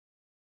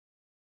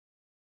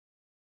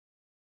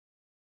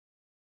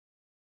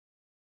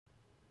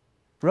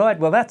Right,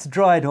 well that's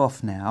dried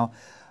off now,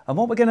 and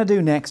what we're going to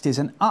do next is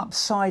an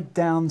upside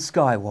down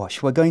sky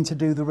wash. We're going to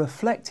do the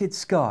reflected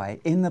sky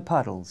in the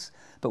puddles,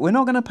 but we're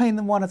not going to paint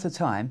them one at a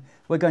time.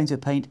 We're going to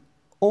paint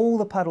all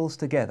the puddles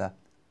together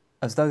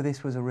as though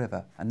this was a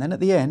river, and then at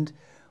the end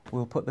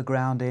we'll put the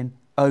ground in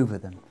over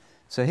them.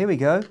 So here we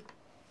go.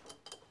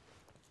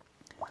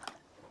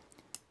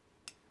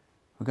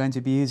 We're going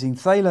to be using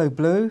phthalo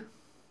blue,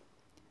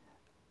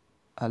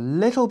 a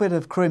little bit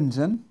of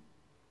crimson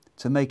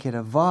to make it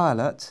a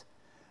violet,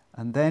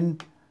 and then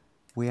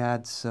we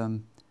add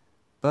some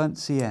burnt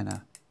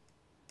sienna,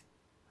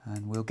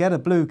 and we'll get a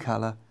blue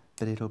colour,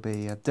 but it'll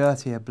be a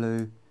dirtier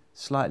blue,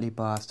 slightly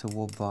biased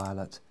toward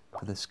violet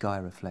for the sky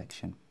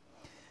reflection.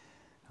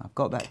 I've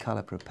got that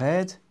colour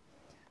prepared,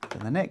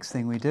 and the next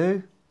thing we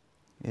do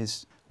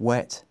is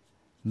wet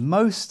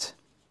most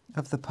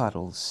of the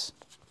puddles.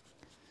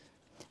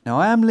 Now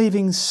I am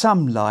leaving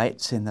some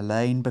lights in the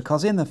lane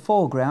because in the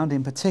foreground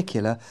in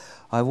particular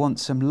I want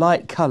some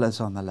light colours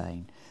on the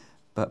lane,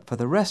 but for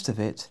the rest of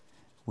it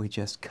we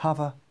just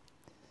cover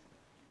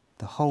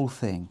the whole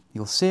thing.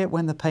 You'll see it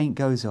when the paint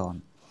goes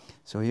on.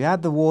 So we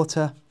add the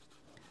water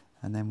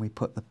and then we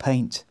put the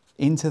paint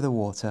into the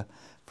water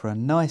for a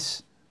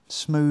nice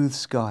smooth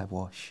sky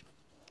wash.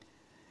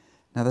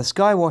 Now the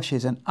sky wash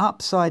is an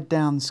upside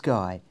down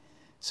sky,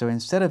 so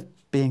instead of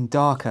being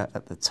darker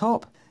at the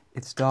top,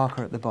 it's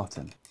darker at the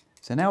bottom.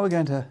 So now we're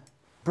going to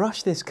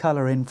brush this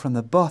colour in from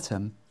the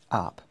bottom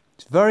up.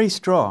 It's very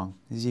strong,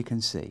 as you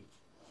can see.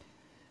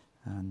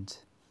 And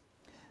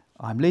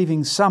I'm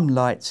leaving some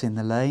lights in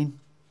the lane,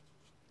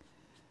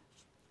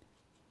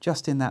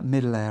 just in that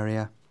middle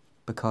area,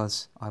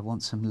 because I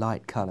want some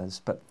light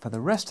colours. But for the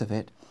rest of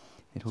it,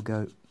 it'll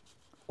go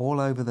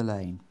all over the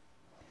lane.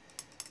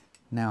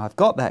 Now I've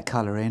got that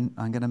colour in,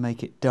 I'm going to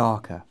make it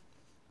darker.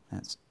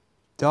 That's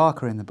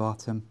darker in the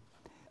bottom,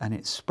 and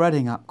it's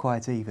spreading up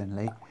quite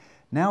evenly.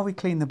 Now we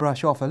clean the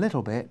brush off a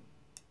little bit,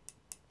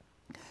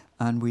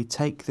 and we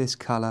take this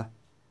colour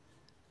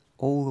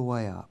all the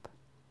way up.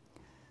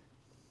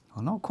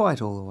 Well, not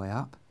quite all the way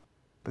up,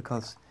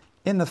 because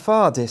in the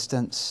far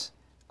distance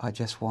I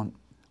just want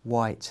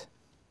white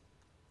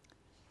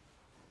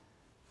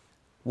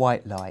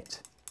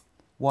light,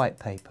 white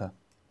paper.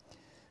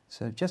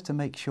 So just to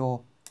make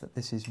sure that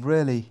this is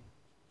really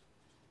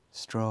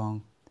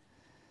strong,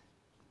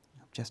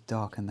 I've just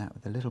darkened that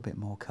with a little bit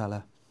more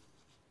colour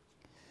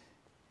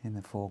in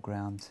the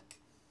foreground.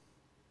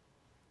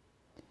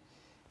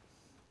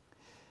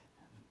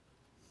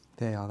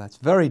 There you are, that's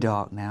very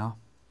dark now.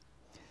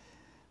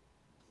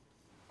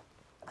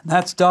 And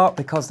that's dark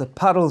because the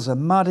puddles are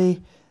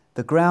muddy,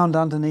 the ground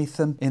underneath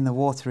them in the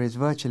water is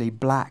virtually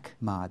black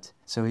mud.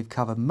 So we've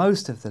covered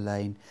most of the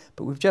lane,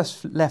 but we've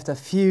just left a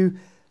few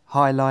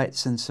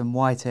highlights and some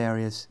white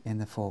areas in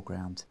the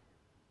foreground.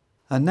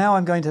 And now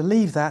I'm going to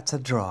leave that to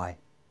dry.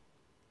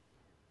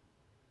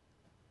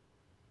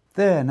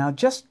 There, now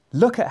just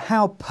look at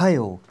how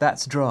pale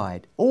that's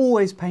dried.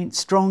 Always paint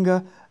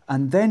stronger,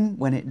 and then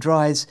when it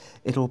dries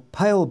it'll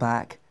pale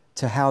back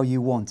to how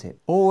you want it.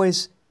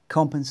 Always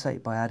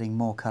compensate by adding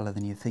more colour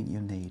than you think you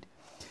need.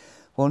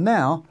 Well,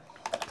 now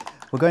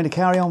we're going to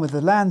carry on with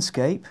the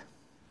landscape,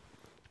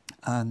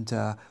 and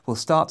we'll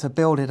start to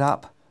build it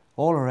up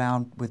all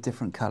around with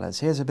different colours.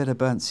 Here's a bit of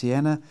burnt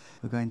sienna.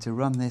 We're going to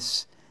run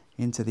this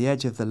into the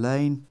edge of the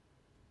lane.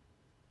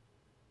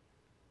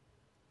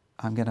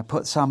 I'm going to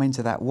put some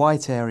into that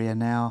white area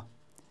now,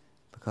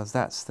 because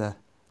that's the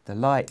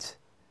light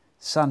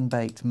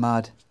sun-baked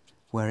mud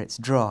where it's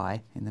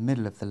dry in the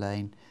middle of the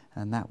lane,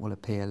 and that will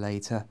appear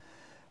later.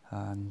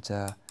 And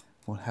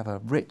we'll have a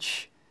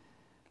rich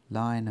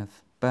line of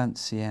burnt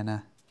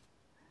sienna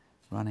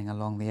running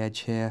along the edge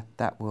here.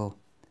 That will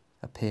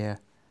appear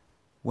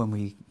when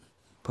we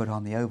put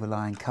on the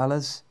overlying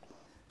colours.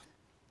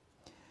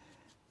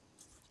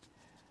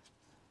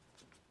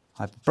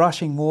 I'm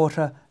brushing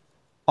water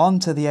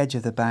onto the edge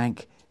of the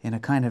bank in a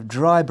kind of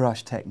dry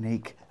brush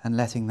technique and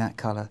letting that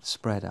colour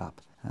spread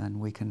up. And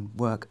we can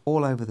work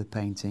all over the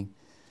painting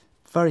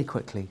very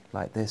quickly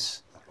like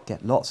this,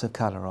 get lots of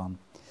colour on.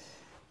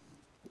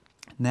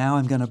 Now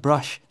I'm going to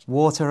brush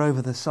water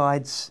over the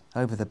sides,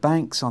 over the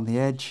banks on the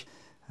edge,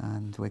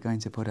 and we're going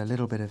to put a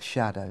little bit of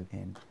shadow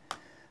in.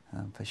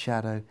 For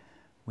shadow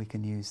we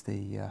can use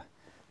the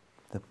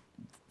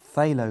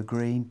phthalo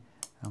green,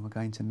 and we're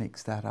going to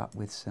mix that up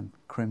with some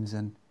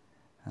crimson,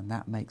 and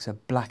that makes a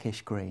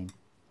blackish green.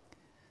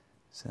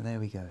 So there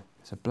we go,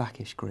 it's a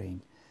blackish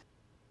green.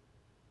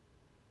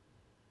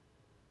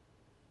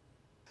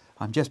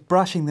 I'm just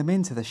brushing them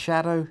into the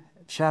shadows.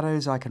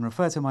 I can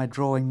refer to my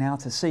drawing now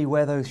to see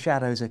where those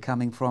shadows are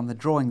coming from. The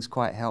drawing's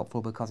quite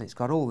helpful because it's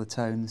got all the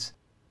tones.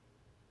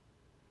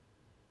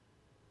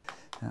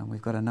 And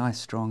we've got a nice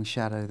strong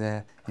shadow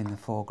there in the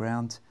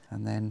foreground,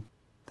 and then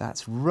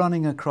that's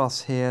running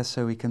across here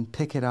so we can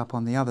pick it up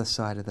on the other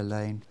side of the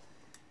lane.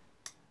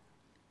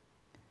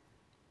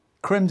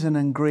 Crimson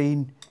and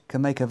green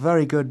can make a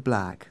very good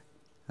black,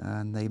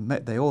 and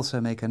they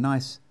also make a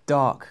nice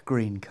dark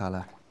green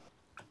colour.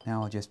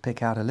 Now I'll just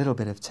pick out a little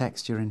bit of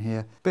texture in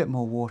here, a bit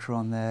more water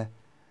on there,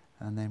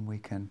 and then we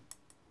can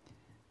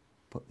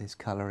put this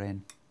colour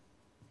in.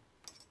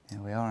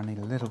 There we are, I need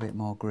a little bit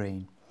more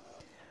green.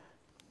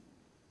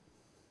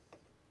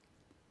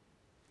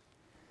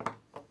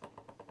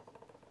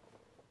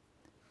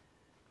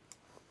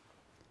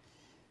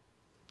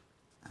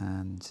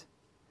 And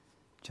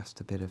just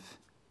a bit of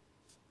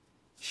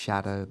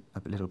shadow,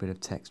 a little bit of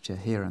texture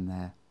here and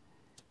there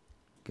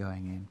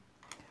going in.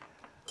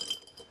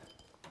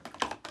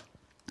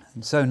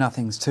 And so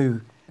nothing's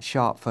too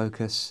sharp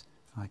focus,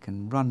 I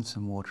can run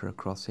some water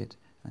across it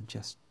and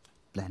just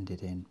blend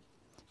it in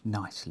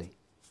nicely.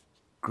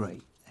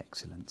 Great,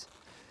 excellent.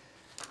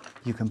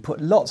 You can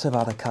put lots of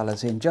other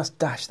colours in, just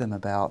dash them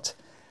about.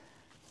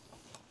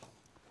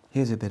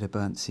 Here's a bit of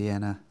burnt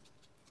sienna,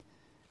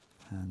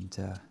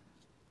 and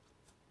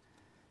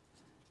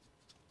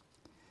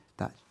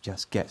that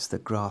just gets the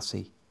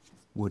grassy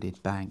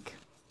wooded bank.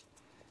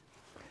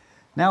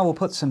 Now we'll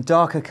put some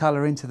darker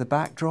colour into the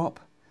backdrop,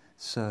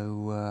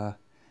 so a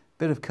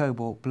bit of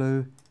cobalt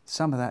blue,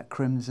 some of that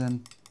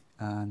crimson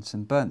and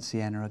some burnt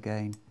sienna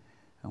again,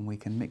 and we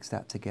can mix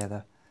that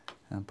together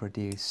and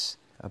produce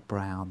a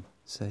brown.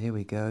 So here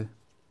we go.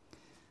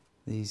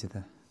 These are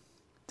the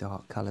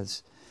dark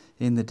colours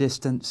in the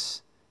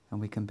distance,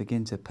 and we can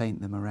begin to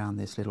paint them around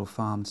this little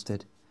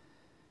farmstead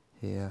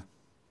here.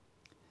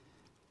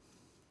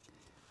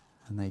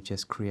 And they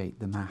just create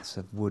the mass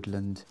of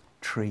woodland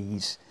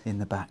trees in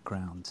the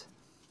background.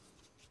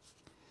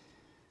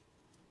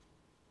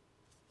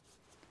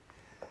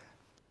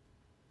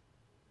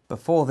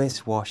 Before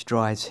this wash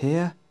dries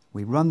here,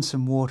 we run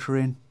some water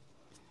in,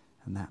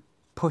 and that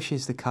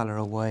pushes the colour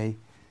away,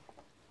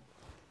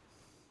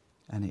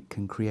 and it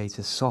can create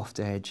a soft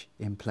edge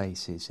in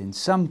places. In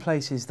some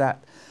places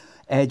that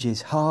edge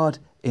is hard,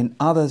 in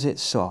others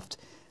it's soft.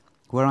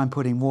 Where I'm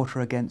putting water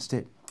against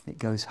it, it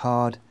goes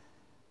hard,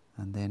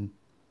 and then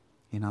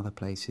in other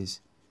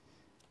places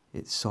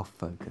it's soft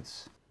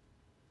focus.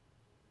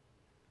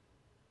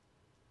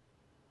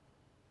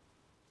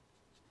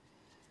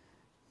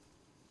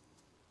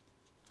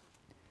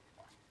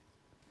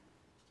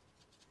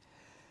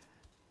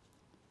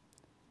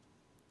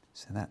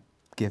 So that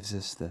gives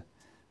us the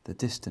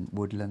distant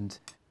woodland.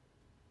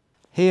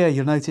 Here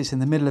you'll notice in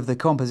the middle of the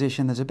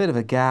composition there's a bit of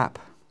a gap,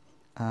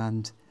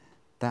 and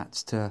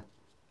that's to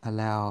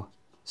allow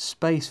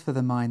space for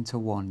the mind to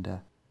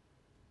wander.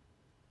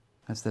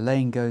 As the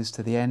lane goes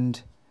to the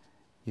end,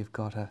 you've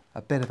got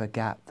a bit of a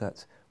gap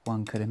that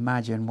one could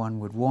imagine one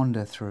would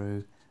wander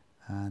through,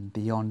 and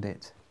beyond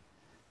it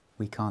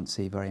we can't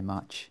see very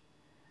much.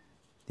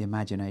 The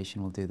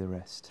imagination will do the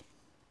rest.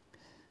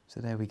 So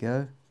there we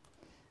go.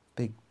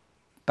 Big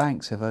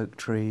banks of oak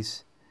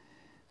trees,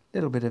 a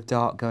little bit of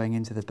dark going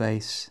into the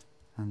base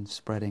and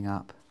spreading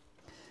up.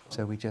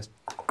 So we just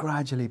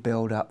gradually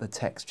build up the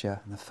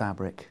texture and the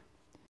fabric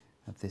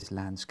of this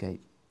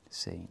landscape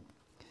scene.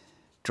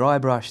 Dry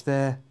brush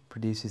there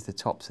produces the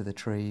tops of the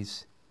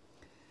trees.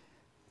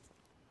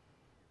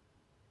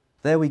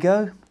 There we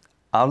go.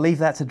 I'll leave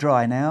that to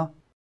dry now